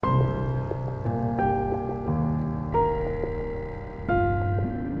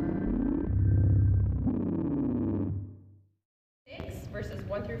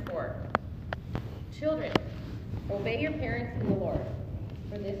through 4. Children, obey your parents in the Lord,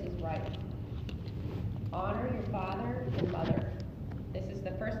 for this is right. Honor your father and mother. This is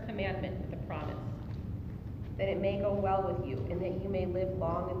the first commandment with a promise, that it may go well with you and that you may live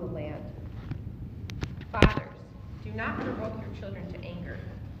long in the land. Fathers, do not provoke your children to anger,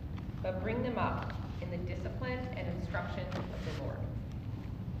 but bring them up in the discipline and instruction of the Lord.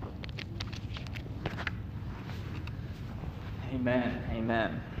 Amen.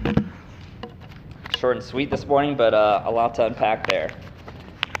 Amen. Short and sweet this morning, but a lot to unpack there.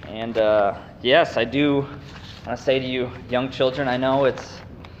 And yes, I do want to say to you, young children, I know it's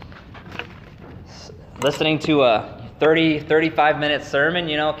listening to a 35-minute sermon,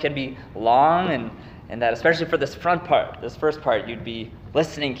 can be long, and that especially for this first part, you'd be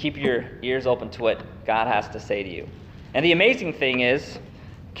listening, keep your ears open to what God has to say to you. And the amazing thing is,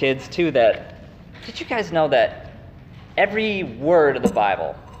 kids too, did you guys know that every word of the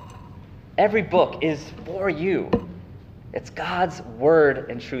Bible, every book is for you? It's God's word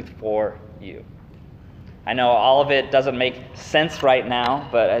and truth for you. I know all of it doesn't make sense right now,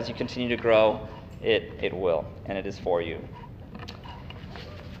 but as you continue to grow, it will, and it is for you.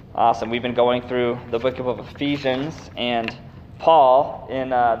 Awesome. We've been going through the book of Ephesians, and Paul, in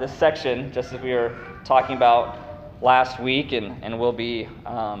this section, just as we were talking about last week, and will be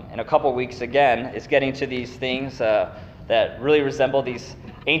in a couple weeks again, is getting to these things that really resemble these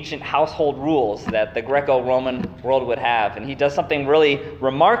ancient household rules that the Greco-Roman world would have. And he does something really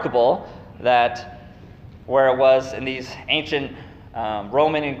remarkable, that where it was in these ancient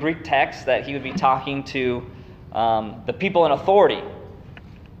Roman and Greek texts that he would be talking to the people in authority.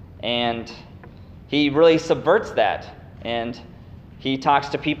 And he really subverts that. And he talks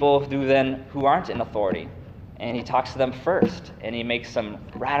to people who aren't in authority. And he talks to them first. And he makes some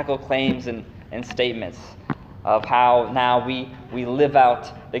radical claims and statements of how now we live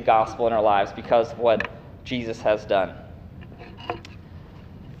out the gospel in our lives because of what Jesus has done.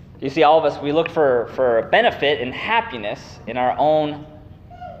 You see, all of us, we look for benefit and happiness in our own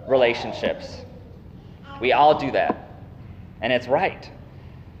relationships. We all do that. And it's right.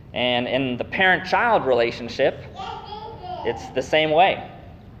 And in the parent-child relationship, it's the same way.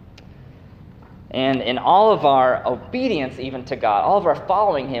 And in all of our obedience even to God, all of our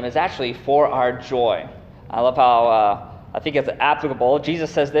following Him is actually for our joy. I love how I think it's applicable. Jesus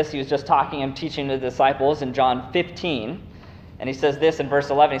says this. He was just talking and teaching the disciples in John 15. And he says this in verse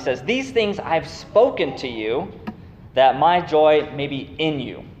 11. He says, "These things I've spoken to you, that my joy may be in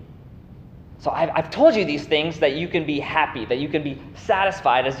you." So I've told you these things that you can be happy, that you can be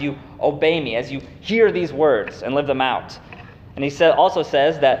satisfied as you obey me, as you hear these words and live them out. And he also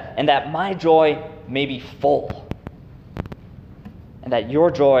says that, and that my joy may be full. And that your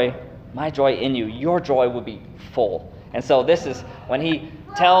joy, my joy in you, your joy will be full. And so this is when he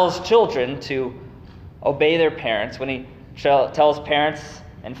tells children to obey their parents, when he tells parents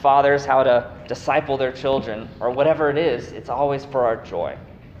and fathers how to disciple their children, or whatever it is, it's always for our joy.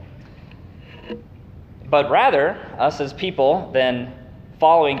 But rather, us as people, than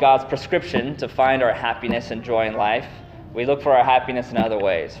following God's prescription to find our happiness and joy in life, we look for our happiness in other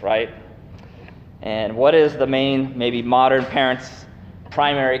ways, right? And what is the main, maybe modern parents'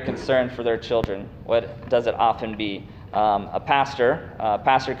 primary concern for their children? What does it often be? A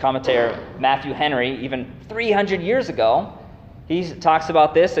pastor commentator, Matthew Henry, even 300 years ago, he talks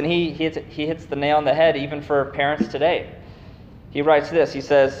about this, and he hits the nail on the head even for parents today. He writes this. He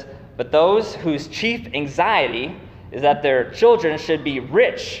says, "But those whose chief anxiety is that their children should be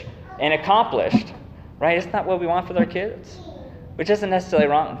rich and accomplished," right? Isn't that what we want for their kids? Which isn't necessarily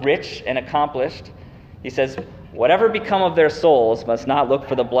wrong. Rich and accomplished. He says, "Whatever become of their souls must not look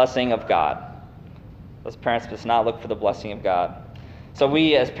for the blessing of God." Those parents must not look for the blessing of God. So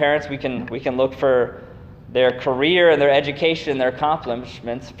we as parents, we can look for their career and their education, their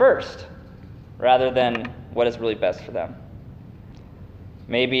accomplishments first, rather than what is really best for them.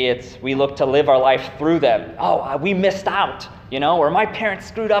 Maybe we look to live our life through them. Oh, we missed out, or my parents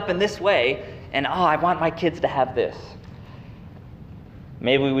screwed up in this way, and I want my kids to have this.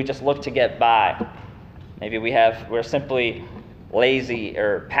 Maybe we just look to get by. Maybe we're simply lazy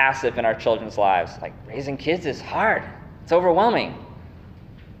or passive in our children's lives. Like, raising kids is hard. It's overwhelming.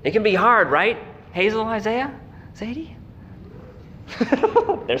 It can be hard, right? Hazel, Isaiah, Sadie?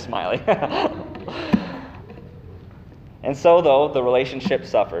 They're smiling. And so, though, the relationship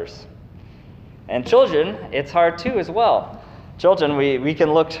suffers. And children, it's hard too as well. Children, you can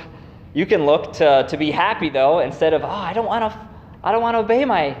look to be happy, though, instead of, I don't want to obey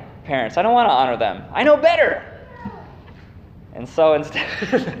my parents. I don't want to honor them. I know better. And so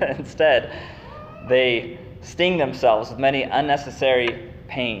instead, they sting themselves with many unnecessary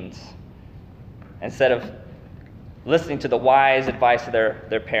pains instead of listening to the wise advice of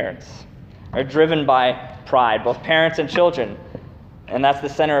their parents. Are driven by pride, both parents and children, and that's the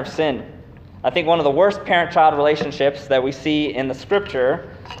center of sin. I think one of the worst parent-child relationships that we see in the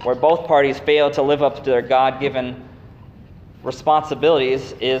Scripture, where both parties fail to live up to their God-given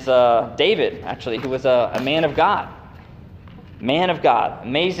responsibilities, is David, actually, who was a man of God. Man of God,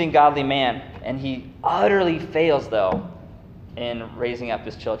 amazing godly man, and he utterly fails, though, in raising up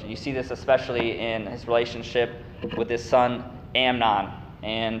his children. You see this especially in his relationship with his son Amnon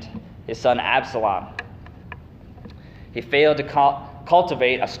and his son Absalom. He failed to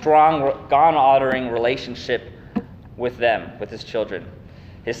cultivate a strong, God-honoring relationship with them, with his children.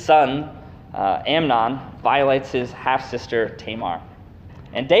 His son, Amnon, violates his half-sister Tamar.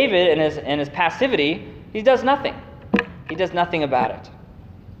 And David, in his passivity, he does nothing. He does nothing about it.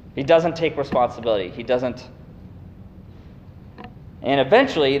 He doesn't take responsibility. He doesn't. And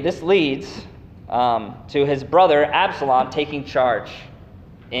eventually, this leads to his brother Absalom taking charge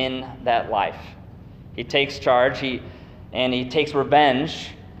in that life. He takes charge, and he takes revenge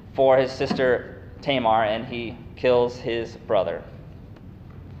for his sister Tamar, and he kills his brother.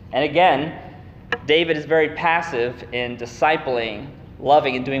 And again, David is very passive in discipling,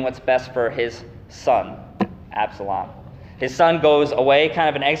 loving, and doing what's best for his son, Absalom. His son goes away, kind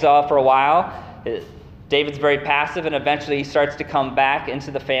of in exile for a while. David's very passive, and eventually he starts to come back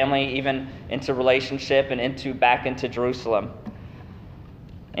into the family, even into relationship, and back into Jerusalem.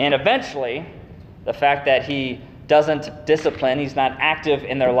 And eventually, the fact that he doesn't discipline, he's not active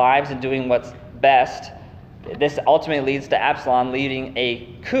in their lives and doing what's best, this ultimately leads to Absalom leading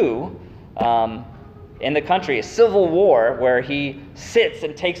a coup in the country, a civil war where he sits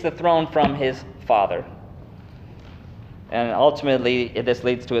and takes the throne from his father. And ultimately, this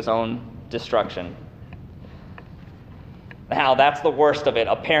leads to his own destruction. Now, that's the worst of it.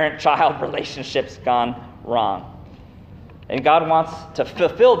 A parent-child relationship's gone wrong. And God wants to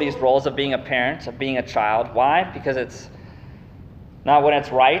fulfill these roles of being a parent, of being a child. Why? Because it's not when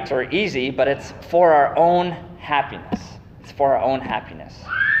it's right or easy, but it's for our own happiness. It's for our own happiness.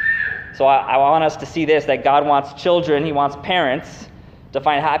 So I want us to see this, that God wants children, he wants parents to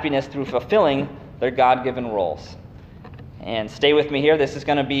find happiness through fulfilling their God-given roles. And stay with me here. This is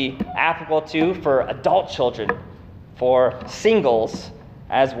going to be applicable too for adult children, for singles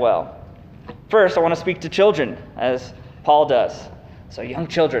as well. First, I want to speak to children, as Paul does. So young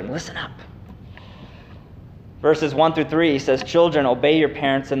children, listen up. Verses 1 through 3 says, "Children, obey your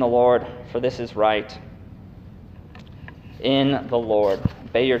parents in the Lord, for this is right." In the Lord.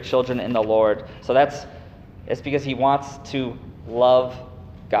 Obey your children in the Lord. So it's because he wants to love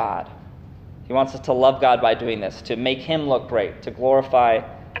God. He wants us to love God by doing this, to make him look great, to glorify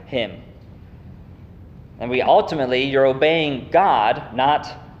him. And you're obeying God, not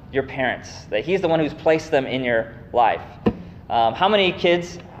your parents. That he's the one who's placed them in your life. How many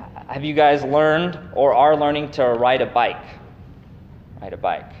kids have you guys learned or are learning to ride a bike? Ride a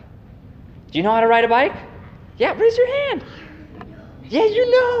bike. Do you know how to ride a bike? Yeah, raise your hand. Yeah,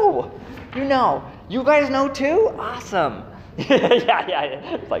 you know. You know. You guys know too? Awesome. yeah.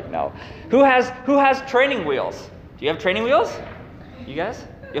 It's like, no. Who has training wheels? Do you have training wheels? You guys?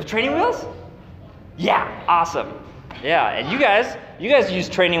 You have training wheels? Yeah, awesome. Yeah, and you guys use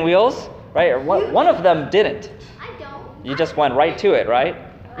training wheels, right? Or one of them didn't. I don't. You just went right to it, right?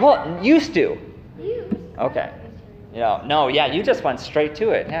 Well, used to. Okay. You just went straight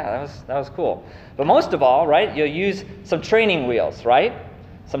to it. Yeah, that was cool. But most of all, right, you'll use some training wheels, right?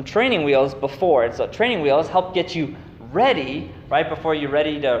 Some training wheels before it. So training wheels help get you ready, right, before you're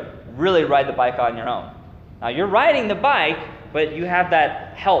ready to really ride the bike on your own. Now, you're riding the bike, but you have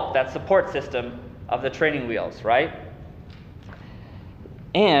that help, that support system of the training wheels, right?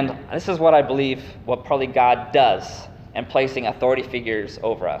 And this is what I believe what probably God does in placing authority figures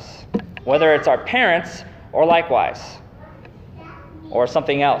over us. Whether it's our parents or likewise, or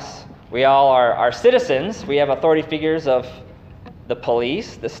something else. We all are citizens. We have authority figures of the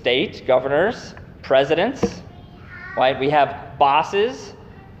police, the state, governors, presidents, right? We have bosses,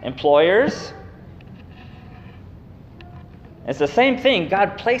 employers. It's the same thing.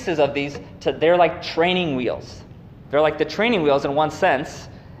 God places of these, they're like training wheels. They're like the training wheels in one sense,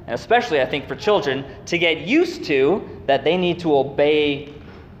 and especially I think for children, to get used to that they need to obey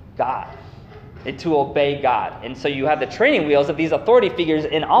God. To obey God. And so you have the training wheels of these authority figures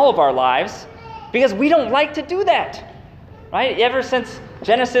in all of our lives because we don't like to do that. Right? Ever since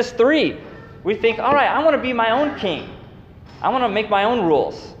Genesis 3, we think, all right, I want to be my own king. I want to make my own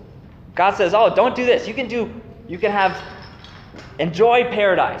rules. God says, oh, don't do this. You can enjoy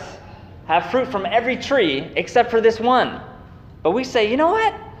paradise. Have fruit from every tree except for this one. But we say, you know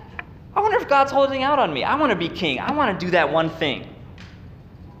what? I wonder if God's holding out on me. I want to be king. I want to do that one thing.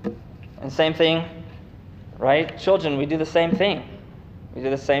 And same thing, right? Children, we do the same thing. We do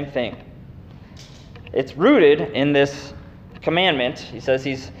the same thing. It's rooted in this commandment. He says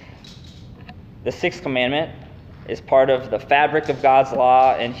the sixth commandment is part of the fabric of God's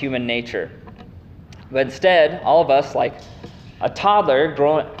law and human nature. But instead, all of us, like a toddler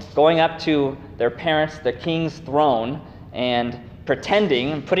going up to their parents, the king's throne, and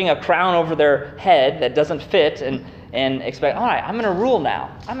pretending, and putting a crown over their head that doesn't fit, and expect, all right, I'm going to rule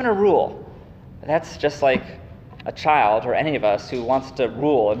now. I'm going to rule. That's just like a child or any of us who wants to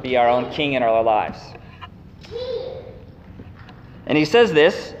rule and be our own king in our lives. And he says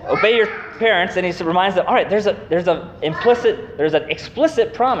this, obey your parents, and he reminds them, all right, there's an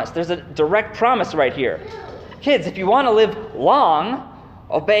explicit promise. There's a direct promise right here. Kids, if you want to live long,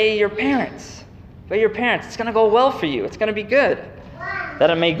 obey your parents. Obey your parents. It's going to go well for you. It's going to be good. That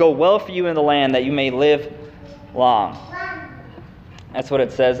it may go well for you in the land, that you may live long. That's what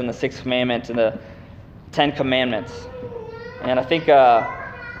it says in the sixth commandment and the 10 commandments. And I think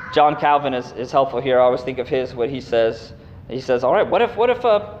John Calvin is helpful here. I always think of what he says. He says, all right, what if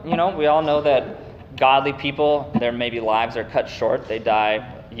we all know that godly people, their maybe lives are cut short. They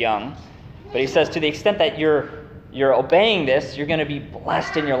die young. But he says, to the extent that you're obeying this, you're going to be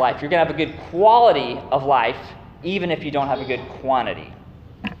blessed in your life. You're going to have a good quality of life, even if you don't have a good quantity.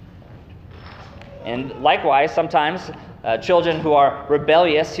 And likewise, sometimes children who are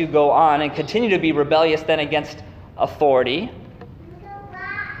rebellious, who go on and continue to be rebellious then against authority,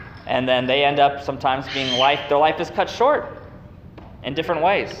 and then they end up sometimes being their life is cut short in different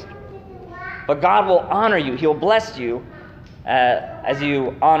ways. But God will honor you. He'll bless you as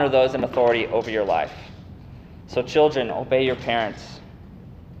you honor those in authority over your life. So children, obey your parents.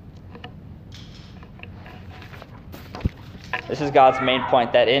 This is God's main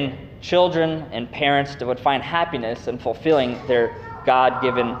point, that in children and parents would find happiness in fulfilling their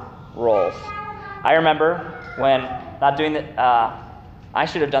God-given roles. I remember when not doing I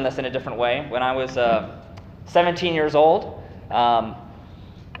should have done this in a different way. When I was 17 years old,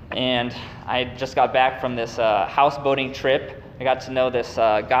 and I just got back from this houseboating trip. I got to know this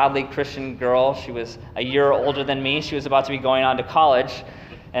godly Christian girl. She was a year older than me. She was about to be going on to college.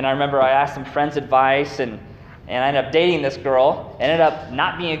 And I remember I asked some friends' advice, and I ended up dating this girl. It ended up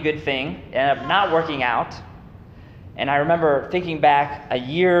not being a good thing. It ended up not working out. And I remember thinking back a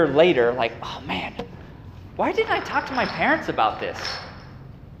year later, like, oh man, why didn't I talk to my parents about this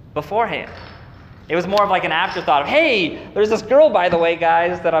beforehand? It was more of like an afterthought of, hey, there's this girl, by the way,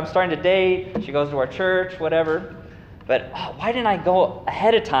 guys, that I'm starting to date. She goes to our church, whatever. But why didn't I go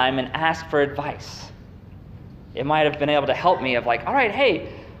ahead of time and ask for advice? It might have been able to help me of like, all right,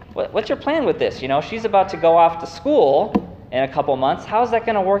 hey, what's your plan with this? You know, she's about to go off to school in a couple months. How's that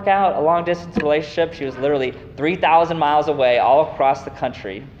going to work out? A long-distance relationship. She was literally 3,000 miles away, all across the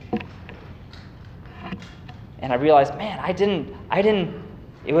country. And I realized, man, I didn't.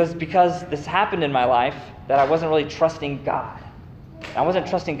 It was because this happened in my life that I wasn't really trusting God. I wasn't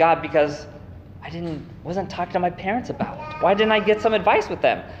trusting God because I wasn't talking to my parents about it. Why didn't I get some advice with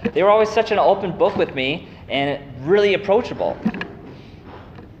them? They were always such an open book with me and really approachable.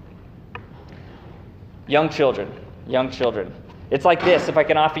 Young children. It's like this, if I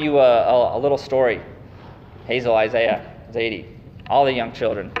can offer you a little story. Hazel, Isaiah, Zadie, all the young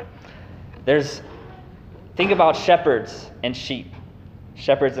children. Think about shepherds and sheep.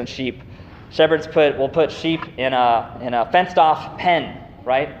 Shepherds will put sheep in a fenced-off pen,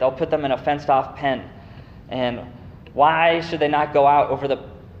 right? They'll put them in a fenced-off pen. And why should they not go out over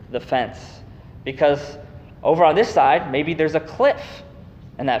the fence? Because over on this side, maybe there's a cliff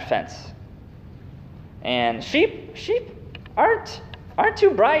in that fence. And sheep aren't too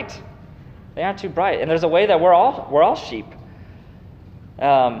bright. They aren't too bright. And there's a way that we're all sheep.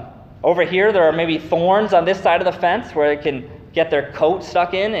 Over here, there are maybe thorns on this side of the fence where they can get their coat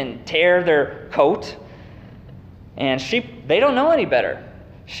stuck in and tear their coat. And sheep, they don't know any better.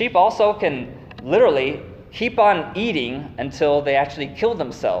 Sheep also can literally keep on eating until they actually kill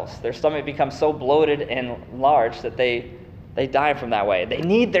themselves. Their stomach becomes so bloated and large that they die from that way. They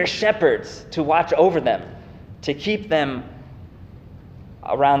need their shepherds to watch over them, to keep them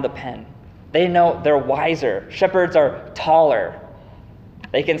around the pen. They know they're wiser. Shepherds are taller.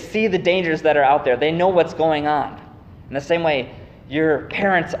 They can see the dangers that are out there. They know what's going on. In the same way, your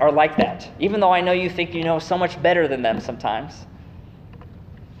parents are like that. Even though I know you think you know so much better than them sometimes,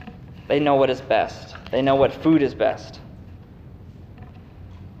 they know what is best. They know what food is best.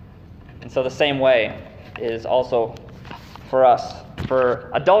 And so the same way is also for us, for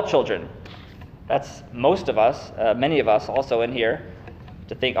adult children. That's most of us, many of us also in here,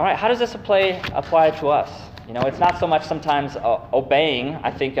 to think, all right, how does this apply to us? You know, it's not so much sometimes obeying,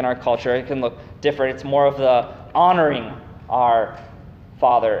 I think, in our culture. It can look different. It's more of the honoring our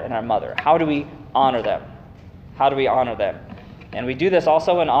father and our mother. How do we honor them? How do we honor them? And we do this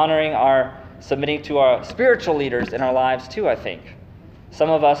also in honoring submitting to our spiritual leaders in our lives too, I think. Some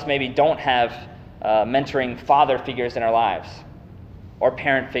of us maybe don't have mentoring father figures in our lives, or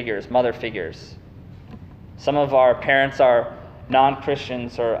parent figures, mother figures. Some of our parents are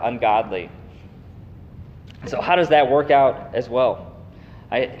non-Christians or ungodly. So how does that work out as well?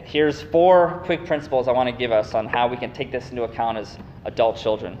 Here's 4 quick principles I want to give us on how we can take this into account as adult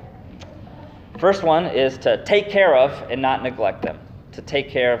children. First one is to take care of and not neglect them. To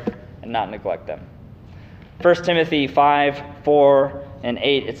take care of and not neglect them. 1 Timothy 5, 4, and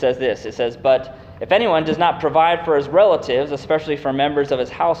 8, it says this. It says, "But if anyone does not provide for his relatives, especially for members of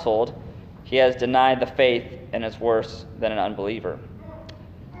his household, he has denied the faith and is worse than an unbeliever."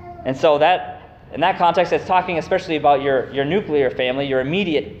 And so in that context, it's talking especially about your nuclear family, your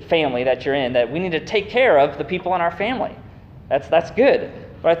immediate family that you're in, that we need to take care of the people in our family. That's good.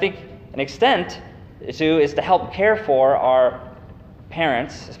 But I think an extent is to help care for our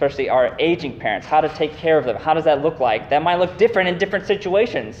parents, especially our aging parents, how to take care of them. How does that look like? That might look different in different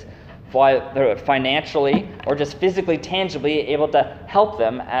situations, whether financially or just physically, tangibly able to help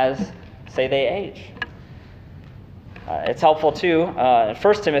them as, say, they age. It's helpful too. In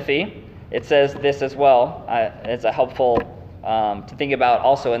 1 Timothy, it says this as well. It's a helpful to think about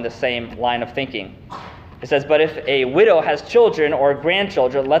also in the same line of thinking. It says, "But if a widow has children or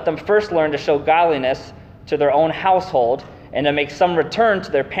grandchildren, let them first learn to show godliness to their own household and to make some return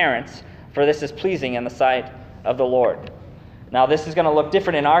to their parents, for this is pleasing in the sight of the Lord." Now, this is going to look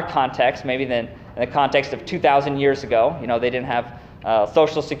different in our context, maybe than in the context of 2,000 years ago. You know, they didn't have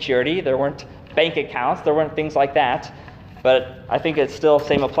Social Security. There weren't bank accounts. There weren't things like that. But I think it still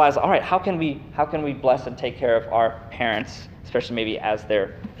same applies. All right, how can we bless and take care of our parents, especially maybe as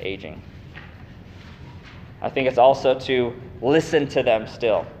they're aging? I think it's also to listen to them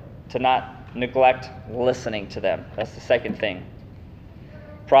still, to not neglect listening to them. That's the second thing.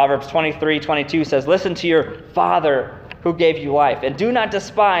 Proverbs 23:22 says, "Listen to your father who gave you life, and do not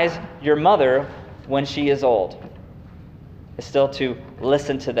despise your mother when she is old." It's still to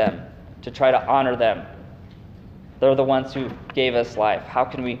listen to them, to try to honor them. They're the ones who gave us life. How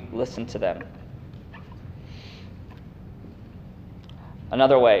can we listen to them?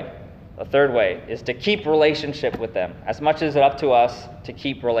 Another way, a third way, is to keep relationship with them. As much as it's up to us to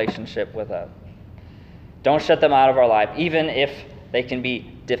keep relationship with them. Don't shut them out of our life, even if they can be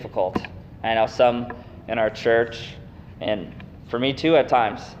difficult. I know some in our church, and for me too at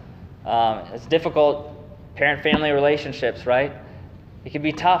times, it's difficult parent-family relationships, right? It can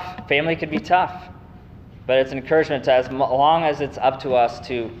be tough. Family can be tough. But it's an encouragement to, as long as it's up to us,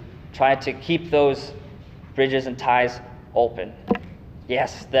 to try to keep those bridges and ties open.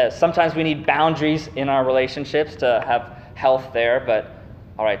 Yes, sometimes we need boundaries in our relationships to have health there, but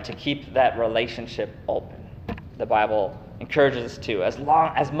all right, to keep that relationship open. The Bible encourages us to,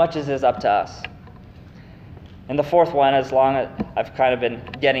 as much as is up to us. And the fourth one, as long as I've kind of been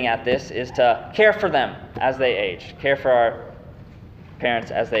getting at this, is to care for them as they age. Care for our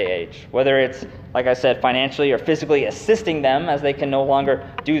parents as they age. Whether it's, like I said, financially or physically assisting them as they can no longer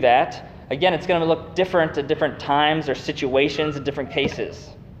do that. Again, it's going to look different at different times or situations in different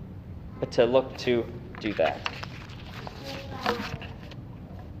cases. But to look to do that.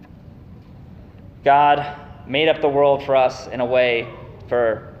 God made up the world for us in a way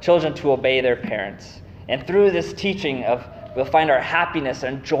for children to obey their parents. And through this teaching we'll find our happiness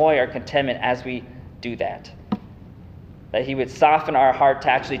and joy, our contentment as we do that. That he would soften our heart to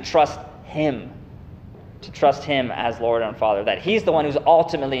actually trust him. To trust him as Lord and Father. That he's the one who's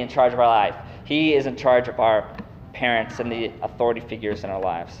ultimately in charge of our life. He is in charge of our parents and the authority figures in our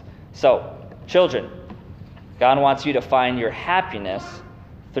lives. So, children, God wants you to find your happiness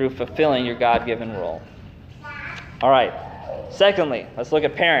through fulfilling your God-given role. All right. Secondly, let's look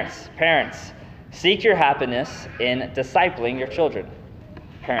at parents. Parents, seek your happiness in discipling your children.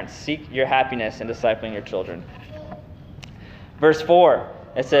 Parents, seek your happiness in discipling your children. Verse 4,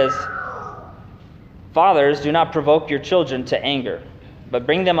 it says, "Fathers, do not provoke your children to anger, but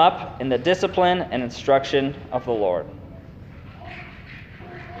bring them up in the discipline and instruction of the Lord."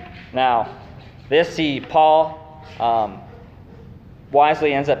 Now, Paul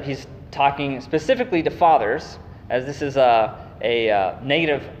wisely ends up, he's talking specifically to fathers, as this is a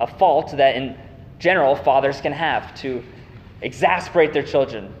fault that in general fathers can have, to exasperate their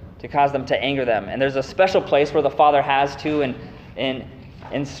children, to cause them to anger them. And there's a special place where the father has to, and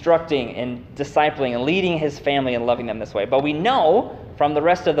instructing and discipling and leading his family and loving them this way. But we know from the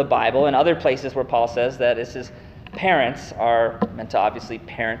rest of the Bible and other places where Paul says that it says parents are meant to obviously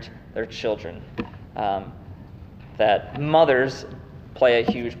parent their children. That mothers play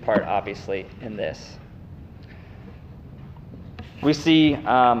a huge part, obviously, in this. We see,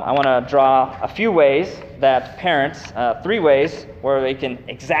 I want to draw a few ways that parents, 3 ways where they can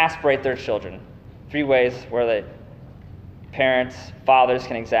exasperate their children. 3 ways where the parents, fathers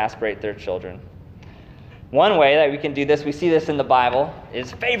can exasperate their children. One way that we can do this, we see this in the Bible,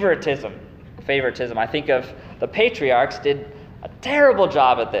 is favoritism. Favoritism. I think of the patriarchs did a terrible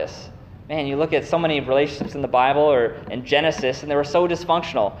job at this. Man, you look at so many relationships in the Bible or in Genesis, and they were so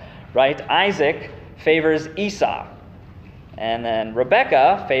dysfunctional, right? Isaac favors Esau. And then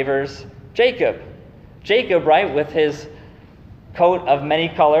Rebekah favors Jacob. Jacob, right, with his coat of many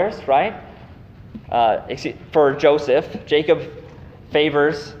colors, right? For Joseph, Jacob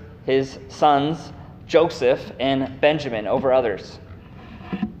favors his sons, Joseph and Benjamin, over others.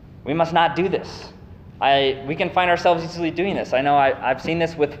 We must not do this. We can find ourselves easily doing this. I know I've seen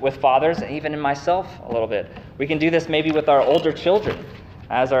this with fathers, and even in myself a little bit. We can do this maybe with our older children.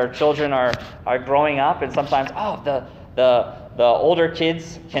 As our children are growing up, and sometimes, the older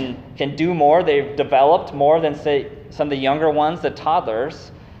kids can do more. They've developed more than, say, some of the younger ones, the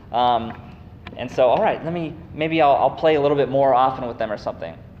toddlers. And so, all right, maybe I'll play a little bit more often with them or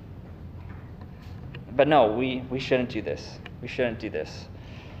something. But no, we shouldn't do this. We shouldn't do this.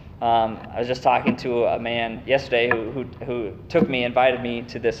 I was just talking to a man yesterday who invited me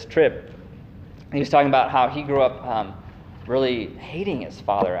to this trip. He was talking about how he grew up really hating his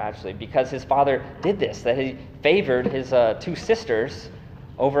father, actually, because his father did this, that he favored his 2 sisters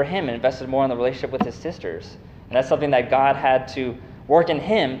over him and invested more in the relationship with his sisters. And that's something that God had to work in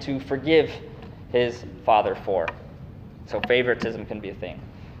him to forgive his father for. So favoritism can be a thing.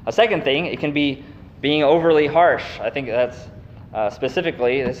 A second thing, it can be being overly harsh. I think that's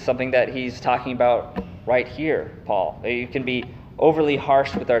specifically, this is something that he's talking about right here, Paul. You can be overly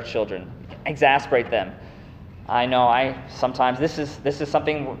harsh with our children, exasperate them. I know sometimes this is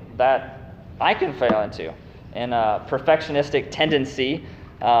something that I can fail into, in a perfectionistic tendency,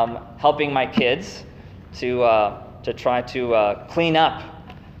 helping my kids to try to clean up,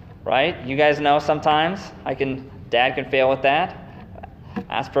 right? You guys know sometimes Dad can fail with that.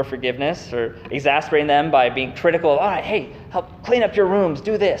 Ask for forgiveness, or exasperating them by being critical. All right, hey, help clean up your rooms,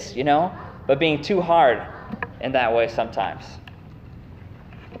 do this, but being too hard in that way sometimes.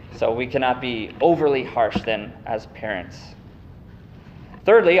 So we cannot be overly harsh then as parents.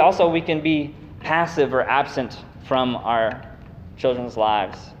 Thirdly, also we can be passive or absent from our children's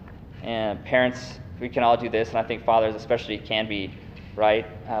lives. And parents, we can all do this, and I think fathers especially can be, right?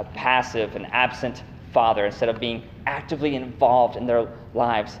 Passive and absent father instead of being actively involved in their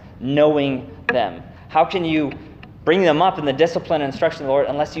lives, knowing them. How can you bring them up in the discipline and instruction of the Lord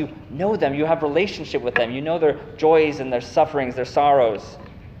unless you know them, you have relationship with them, you know their joys and their sufferings, their sorrows?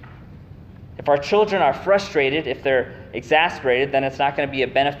 If our children are frustrated, if they're exasperated, then it's not going to be a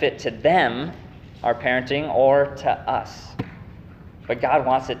benefit to them, our parenting, or to us. But God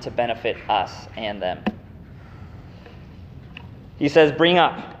wants it to benefit us and them. He says, bring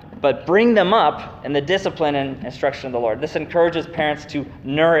them up in the discipline and instruction of the Lord. This encourages parents to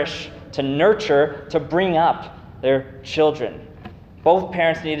nourish, to nurture, to bring up their children. Both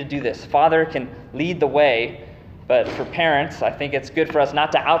parents need to do this. Father can lead the way, but for parents, I think it's good for us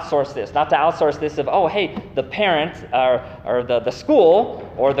not to outsource this, of, oh, hey, the parent or the school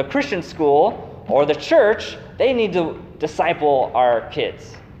or the Christian school or the church, they need to disciple our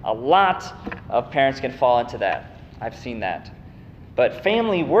kids. A lot of parents can fall into that. I've seen that. But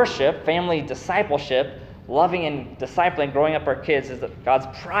family worship, family discipleship, loving and discipling, growing up our kids is God's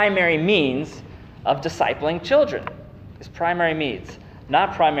primary means of discipling children. His primary means,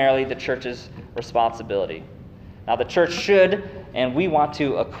 not primarily the church's responsibility. Now the church should, and we want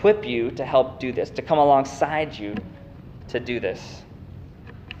to equip you to help do this, to come alongside you to do this.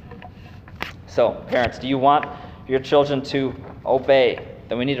 So, parents, do you want your children to obey?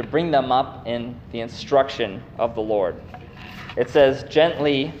 Then we need to bring them up in the instruction of the Lord. It says,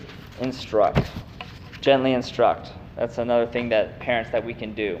 gently instruct. Gently instruct. That's another thing that parents that we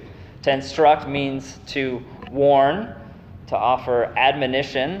can do. To instruct means to warn, to offer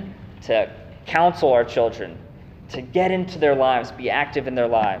admonition, to counsel our children, to get into their lives, be active in their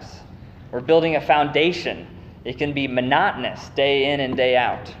lives. We're building a foundation. It can be monotonous day in and day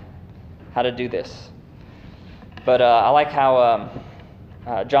out, how to do this. But I like how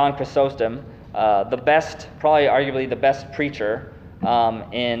John Chrysostom, probably arguably the best preacher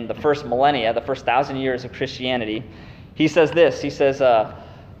in the first millennia, the first 1,000 years of Christianity, He says this. He says,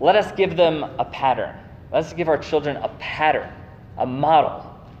 let us give them a pattern. Let us give our children a pattern, a model.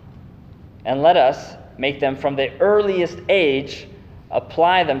 And let us make them from the earliest age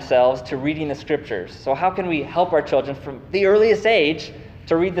apply themselves to reading the Scriptures. So how can we help our children from the earliest age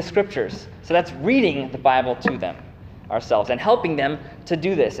to read the Scriptures? So that's reading the Bible to them ourselves and helping them to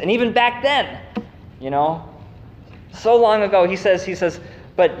do this. And even back then, so long ago, he says,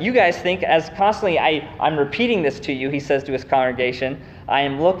 but you guys think, as constantly I'm repeating this to you, he says to his congregation, I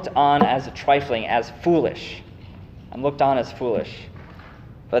am looked on as trifling, as foolish. I'm looked on as foolish.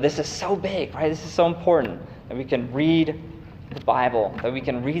 But this is so big, right? This is so important that we can read the Bible, that we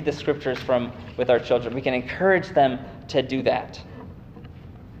can read the Scriptures with our children. We can encourage them to do that.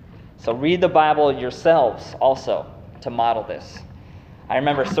 So read the Bible yourselves also to model this. I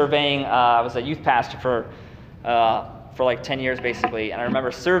remember surveying, I was a youth pastor for like 10 years basically, and I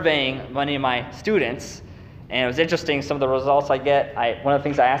remember surveying many of my students, and it was interesting some of the results I get. One of the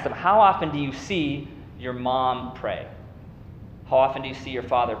things I asked them, how often do you see your mom pray? How often do you see your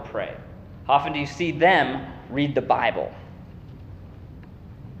father pray? How often do you see them read the Bible?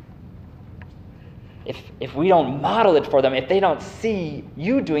 If we don't model it for them, if they don't see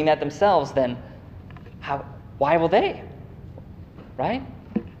you doing that themselves, then why will they? Right?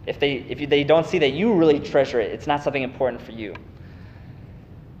 If they don't see that you really treasure it, it's not something important for you.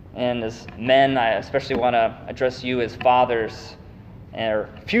 And as men, I especially want to address you as fathers, or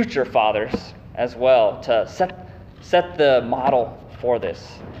future fathers as well, to set the model for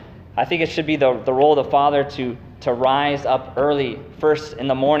this. I think it should be the role of the father to rise up early, first in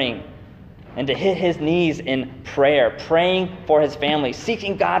the morning, and to hit his knees in prayer, praying for his family,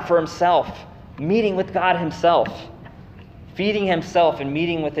 seeking God for himself, meeting with God himself, feeding himself and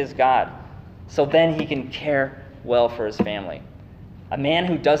meeting with his God, so then he can care well for his family. A man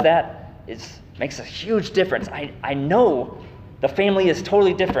who does that makes a huge difference. I know the family is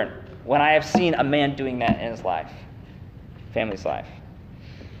totally different when I have seen a man doing that in his life, family's life.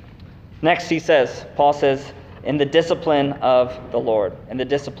 Next, Paul says, in the discipline of the Lord. In the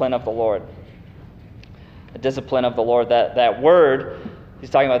discipline of the Lord. The discipline of the Lord. That word he's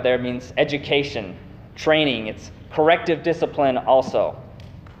talking about there means education, training. It's corrective discipline also.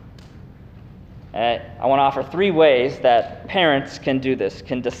 I want to offer 3 ways that parents can do this,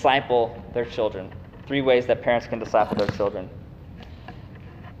 can disciple their children. 3 ways that parents can disciple their children.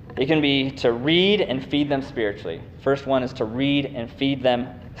 It can be to read and feed them spiritually. First one is to read and feed them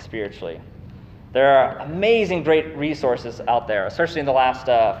spiritually. There are amazing, great resources out there, especially in the last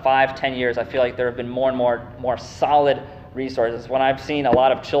 5-10 years. I feel like there have been more and more solid resources. When I've seen a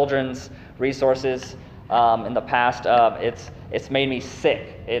lot of children's resources in the past, it's made me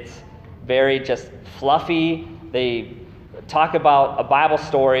sick. It's very just fluffy. They talk about a Bible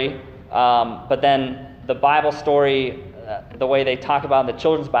story, but then the Bible story, the way they talk about in the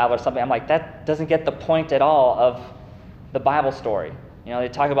children's Bible or something, I'm like, that doesn't get the point at all of the Bible story. They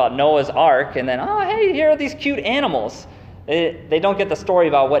talk about Noah's Ark, and then, oh, hey, here are these cute animals. They don't get the story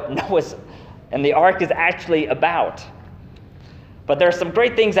about what Noah's and the Ark is actually about. But there's some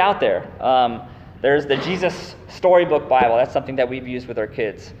great things out there. There's the Jesus Storybook Bible. That's something that we've used with our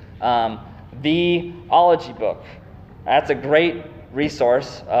kids. The Ology book. That's a great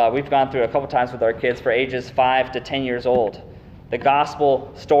resource. We've gone through a couple times with our kids for ages 5 to 10 years old. The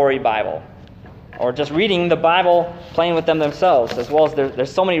Gospel Story Bible. Or just reading the Bible, playing with them themselves, as well as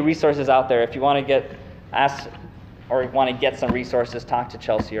there's so many resources out there. If you want to get some resources, talk to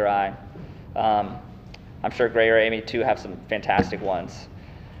Chelsea or I. I'm sure Gray or Amy too have some fantastic ones.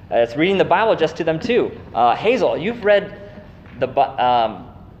 It's reading the Bible just to them too. Hazel, you've read the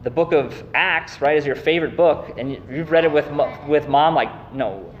book of Acts, right, is your favorite book, and you've read it with Mom.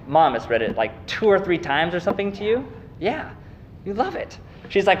 Mom has read it like 2 or 3 times or something to you. Yeah, you love it.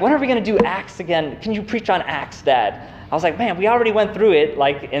 She's like, when are we going to do Acts again? Can you preach on Acts, Dad? I was like, man, we already went through it,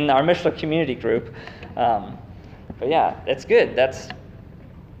 like in our Mishla community group. But yeah, it's good. That's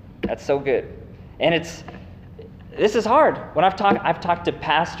so good. And this is hard. When I've talked to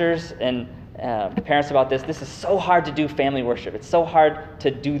pastors and parents about this. This is so hard to do family worship. It's so hard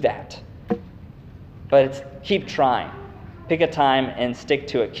to do that. But keep trying. Pick a time and stick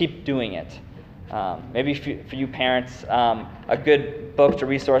to it. Keep doing it. Maybe for you parents, a good book to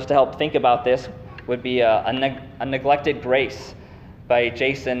resource to help think about this would be a Neglected Grace by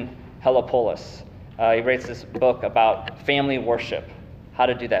Jason Helopoulos. He writes this book about family worship, how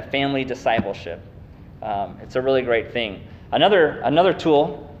to do that, family discipleship. It's a really great thing. Another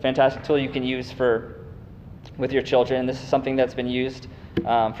tool, fantastic tool you can use with your children, this is something that's been used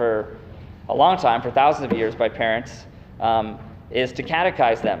for a long time, for thousands of years by parents, is to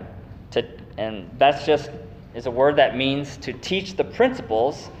catechize them. And that's just is a word that means to teach the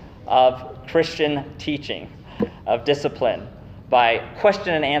principles of Christian teaching, of discipline, by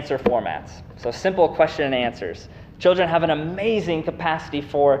question and answer formats. So simple question and answers. Children have an amazing capacity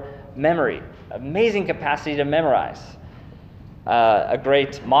for memory, amazing capacity to memorize. A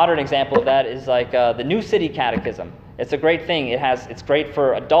great modern example of that is like the New City Catechism. It's a great thing. It's great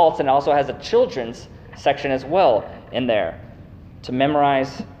for adults, and it also has a children's section as well in there to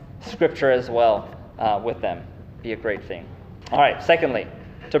memorize Scripture as well with them. Be a great thing. All right, secondly,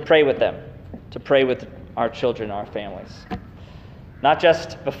 to pray with them, to pray with our children, our families. Not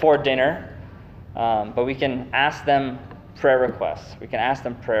just before dinner, but we can ask them prayer requests. We can ask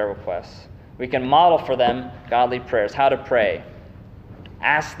them prayer requests. We can model for them godly prayers, how to pray.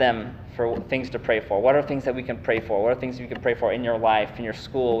 Ask them for things to pray for. What are things that we can pray for? What are things you can pray for in your life, in your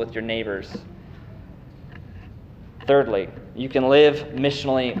school, with your neighbors? Thirdly, you can live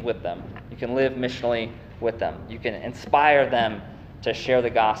missionally with them. You can live missionally with them. You can inspire them to share the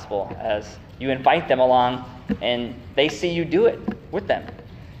gospel as you invite them along and they see you do it with them.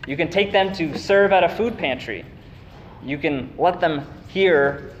 You can take them to serve at a food pantry. You can let them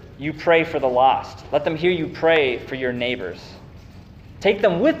hear you pray for the lost. Let them hear you pray for your neighbors. Take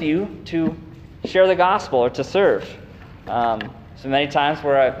them with you to share the gospel or to serve. So many times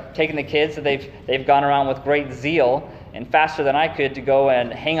where I've taken the kids that they've gone around with great zeal and faster than I could to go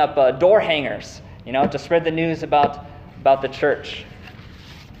and hang up door hangers, to spread the news about the church.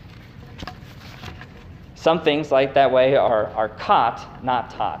 Some things like that way are caught,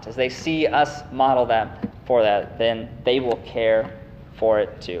 not taught. As they see us model that for that, then they will care for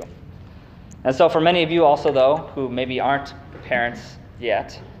it too. And so for many of you also, though, who maybe aren't parents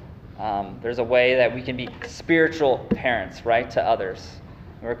yet, there's a way that we can be spiritual parents, right, to others.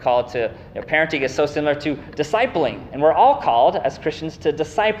 We're called to, parenting is so similar to discipling. And we're all called as Christians to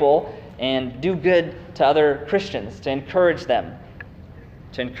disciple and do good to other Christians, to encourage them.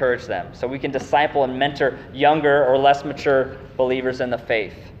 So we can disciple and mentor younger or less mature believers in the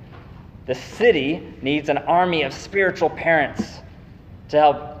faith. The city needs an army of spiritual parents to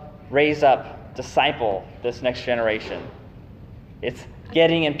help raise up, disciple this next generation. It's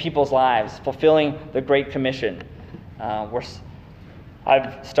getting in people's lives, fulfilling the Great Commission.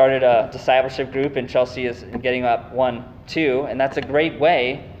 I've started a discipleship group, and Chelsea is getting up one too, and that's a great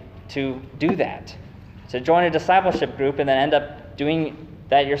way to do that. To join a discipleship group and then end up doing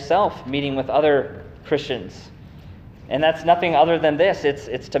that yourself, meeting with other Christians. And that's nothing other than this.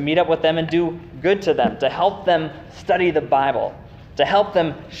 It's to meet up with them and do good to them, to help them study the Bible, to help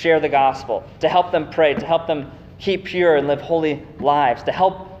them share the gospel, to help them pray, to help them keep pure and live holy lives, to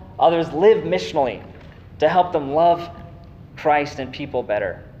help others live missionally, to help them love Christ and people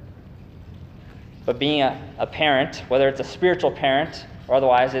better. But being a parent, whether it's a spiritual parent or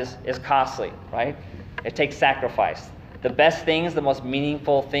otherwise, is costly, right? It takes sacrifice. The best things, the most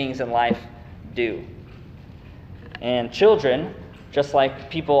meaningful things in life do. And children, just like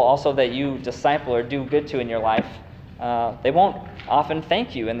people also that you disciple or do good to in your life, they won't often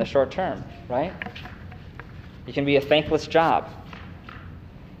thank you in the short term, right? It can be a thankless job.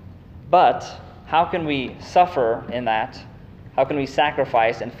 But how can we suffer in that? How can we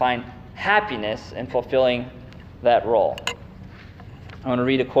sacrifice and find happiness in fulfilling that role? I want to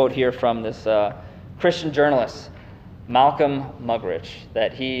read a quote here from this Christian journalist, Malcolm Muggeridge,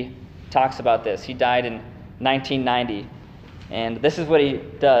 that he talks about this. He died in 1990, and this is what he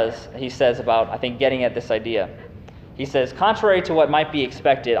does. He says about, I think, getting at this idea. He says, contrary to what might be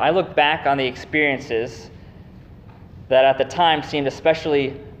expected, I look back on the experiences that at the time seemed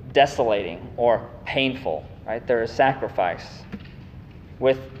especially desolating or painful, right? There is sacrifice.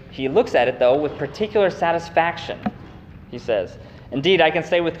 He looks at it, though, with particular satisfaction, he says. Indeed, I can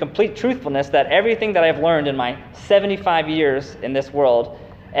say with complete truthfulness that everything that I've learned in my 75 years in this world,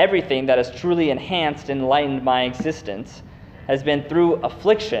 everything that has truly enhanced and enlightened my existence, has been through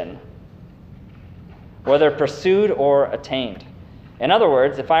affliction, whether pursued or attained. In other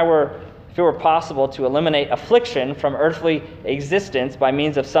words, if it were possible to eliminate affliction from earthly existence by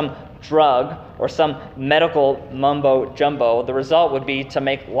means of some drug or some medical mumbo-jumbo, the result would be to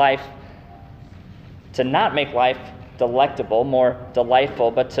not make life delectable, more delightful,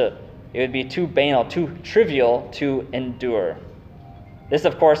 but it would be too banal, too trivial to endure. This,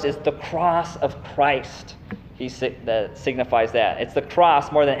 of course, is the cross of Christ. That signifies that. It's the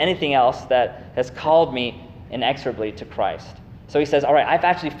cross more than anything else that has called me inexorably to Christ. So he says, all right, I've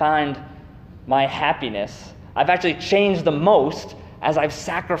actually found my happiness. I've actually changed the most as I've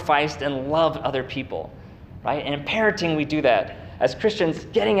sacrificed and loved other people, right? And in parenting, we do that. As Christians,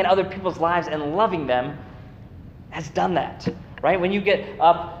 getting in other people's lives and loving them has done that. right? When you get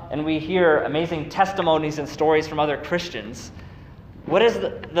up and we hear amazing testimonies and stories from other Christians, what is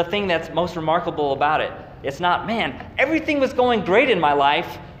the thing that's most remarkable about it? It's not, man, everything was going great in my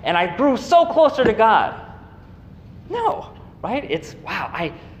life and I grew so closer to God. No, right? It's, wow,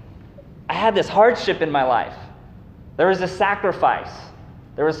 I had this hardship in my life. There was a sacrifice.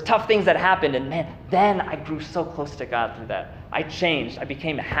 There was tough things that happened, and man, then I grew so close to God through that. I changed. I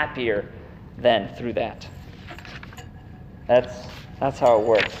became happier then through that. That's how it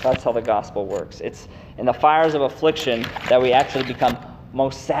works. That's how the gospel works. It's in the fires of affliction that we actually become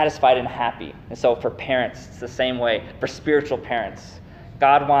most satisfied and happy. And so for parents, it's the same way. For spiritual parents,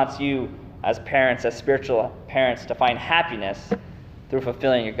 God wants you as parents, as spiritual parents, to find happiness through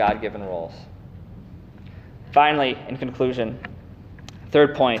fulfilling your God-given roles. Finally, in conclusion,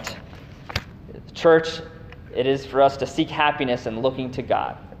 third point, church, it is for us to seek happiness in looking to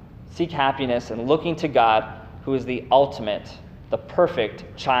God. Seek happiness in looking to God, who is the ultimate, the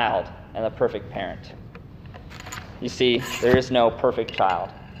perfect child, and the perfect parent. You see, there is no perfect child.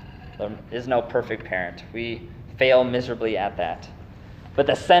 There is no perfect parent. We fail miserably at that. But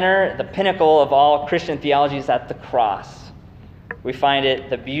the center, the pinnacle of all Christian theology is at the cross. We find it,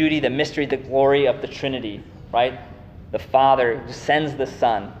 the beauty, the mystery, the glory of the Trinity, right? The Father who sends the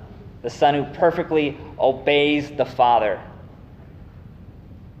Son who perfectly obeys the Father.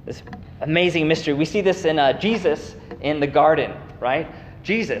 This amazing mystery. We see this in Jesus in the garden, right?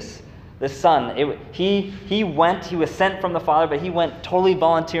 Jesus, the Son. He was sent from the Father, but he went totally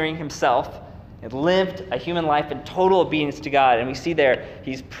volunteering himself and lived a human life in total obedience to God. And we see there,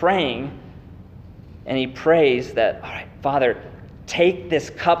 he's praying, and he prays that, all right, Father, take this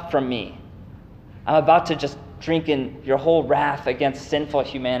cup from me. I'm about to just drink in your whole wrath against sinful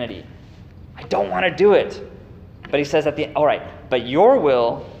humanity. I don't want to do it. But he says at the end, all right, but your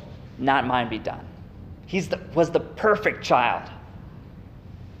will, not mine, be done. He was the perfect child.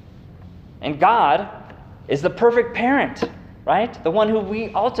 And God is the perfect parent, right? The one who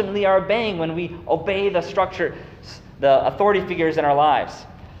we ultimately are obeying when we obey the structure, the authority figures in our lives.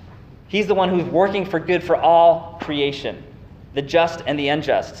 He's the one who's working for good for all creation, the just and the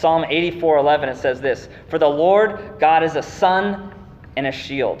unjust. Psalm 84:11, it says this, "For the Lord God is a sun and a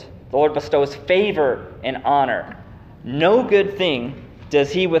shield. The Lord bestows favor and honor. No good thing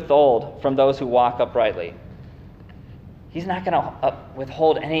does he withhold from those who walk uprightly." He's not going to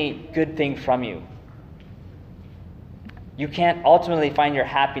withhold any good thing from you. You can't ultimately find your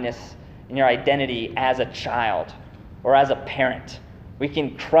happiness and your identity as a child or as a parent. We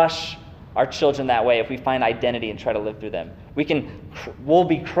can crush our children that way if we find identity and try to live through them. We'll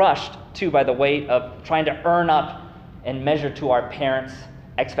be crushed, too, by the weight of trying to earn up and measure to our parents'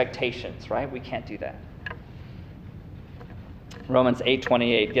 expectations, right? We can't do that. Romans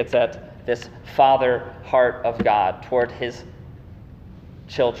 8:28 gets at this father heart of God toward his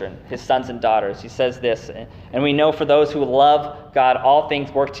children, his sons and daughters. He says this, "And we know for those who love God, all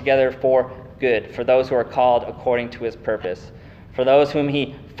things work together for good, for those who are called according to his purpose. For those whom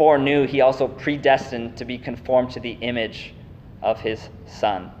he foreknew, he also predestined to be conformed to the image of his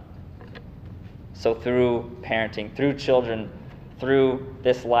Son." So through parenting, through children, through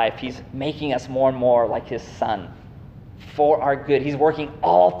this life, he's making us more and more like his Son for our good. He's working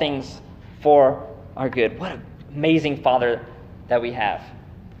all things for our good. What an amazing Father that we have.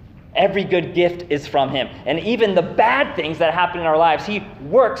 Every good gift is from him. And even the bad things that happen in our lives, he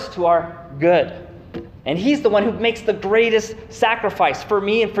works to our good. And he's the one who makes the greatest sacrifice for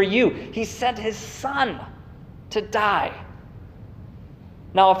me and for you. He sent his Son to die.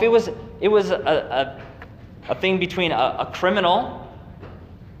 Now, if it was a thing between a criminal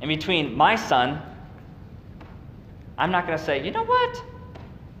and between my son, I'm not going to say, you know what?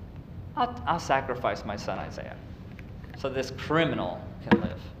 I'll sacrifice my son Isaiah so this criminal can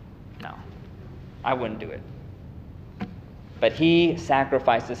live. No, I wouldn't do it. But he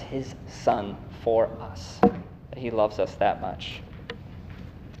sacrifices his Son for us. He loves us that much.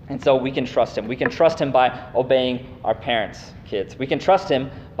 And so we can trust him. We can trust him by obeying our parents' kids. We can trust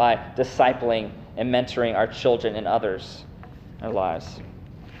him by discipling and mentoring our children and others in our lives.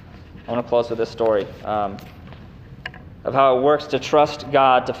 I want to close with this story of how it works to trust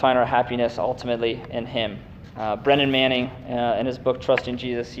God to find our happiness ultimately in him. Brennan Manning, in his book Trusting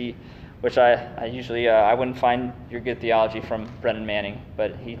Jesus, which I usually I wouldn't find your good theology from Brennan Manning,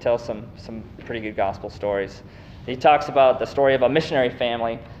 but he tells some pretty good gospel stories. He talks about the story of a missionary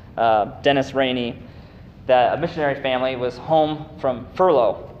family, Dennis Rainey, that a missionary family was home from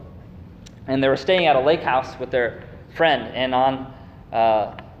furlough, and they were staying at a lake house with their friend. And on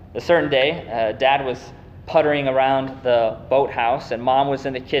a certain day, Dad was puttering around the boathouse, and Mom was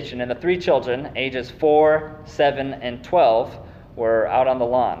in the kitchen, and the three children, ages 4, 7, and 12, were out on the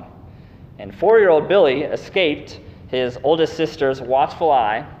lawn. And 4-year-old Billy escaped his oldest sister's watchful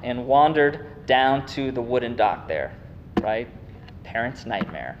eye and wandered down to the wooden dock there, right? Parents'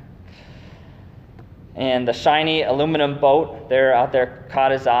 nightmare. And the shiny aluminum boat there out there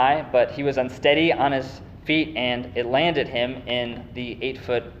caught his eye, but he was unsteady on his feet and it landed him in the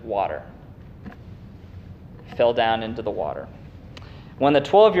 8-foot water. He fell down into the water. When the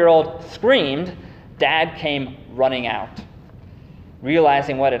 12-year-old screamed, Dad came running out.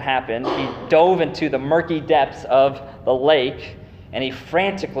 Realizing what had happened, he dove into the murky depths of the lake and he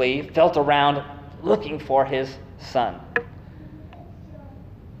frantically felt around looking for his son.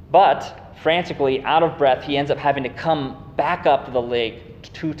 But frantically, out of breath, he ends up having to come back up to the lake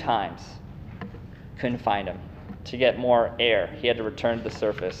 2 times. Couldn't find him. To get more air, he had to return to the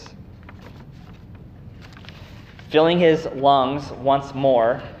surface. Filling his lungs once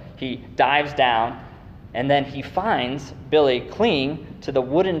more, he dives down, and then he finds Billy clinging to the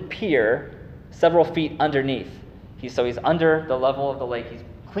wooden pier several feet underneath. So he's under the level of the lake. He's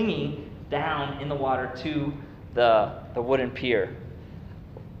clinging down in the water to the wooden pier.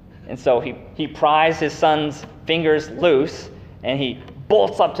 And so he pries his son's fingers loose, and he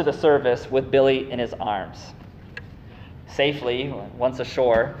bolts up to the surface with Billy in his arms. Safely, once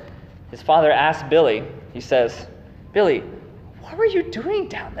ashore, his father asks Billy, he says, "Billy, what were you doing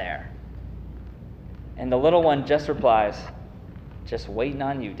down there?" And the little one just replies, "Just waiting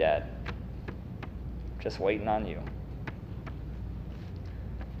on you, Dad. Just waiting on you."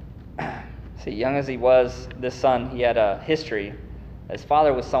 See, young as he was, this son, he had a history. His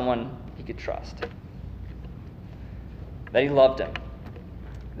father was someone he could trust. That he loved him.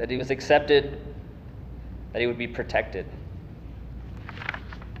 That he was accepted. That he would be protected.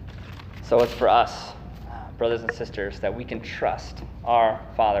 So it's for us, brothers and sisters, that we can trust our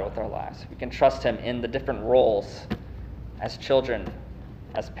Father with our lives. We can trust him in the different roles as children,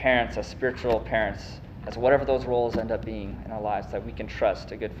 as parents, as spiritual parents, as whatever those roles end up being in our lives, that we can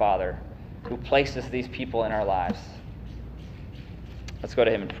trust a good Father who places these people in our lives. Let's go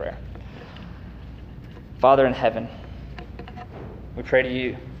to him in prayer. Father in heaven, we pray to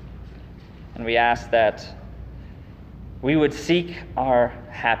you, and we ask that we would seek our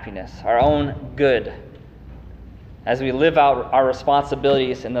happiness, our own good, as we live out our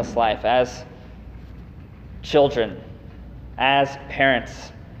responsibilities in this life as children, as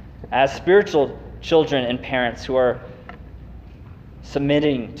parents, as spiritual children and parents who are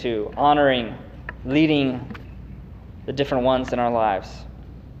submitting to, honoring, leading the different ones in our lives.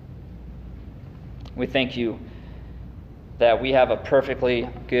 We thank you that we have a perfectly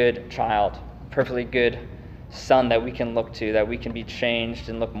good child, perfectly good son that we can look to, that we can be changed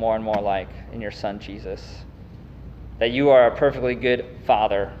and look more and more like in your Son, Jesus. That you are a perfectly good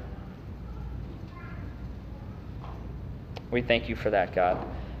Father. We thank you for that, God.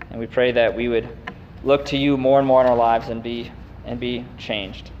 And we pray that we would look to you more and more in our lives and be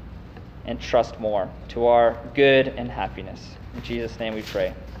changed and trust more to our good and happiness. In Jesus' name we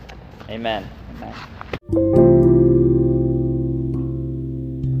pray. Amen. Amen.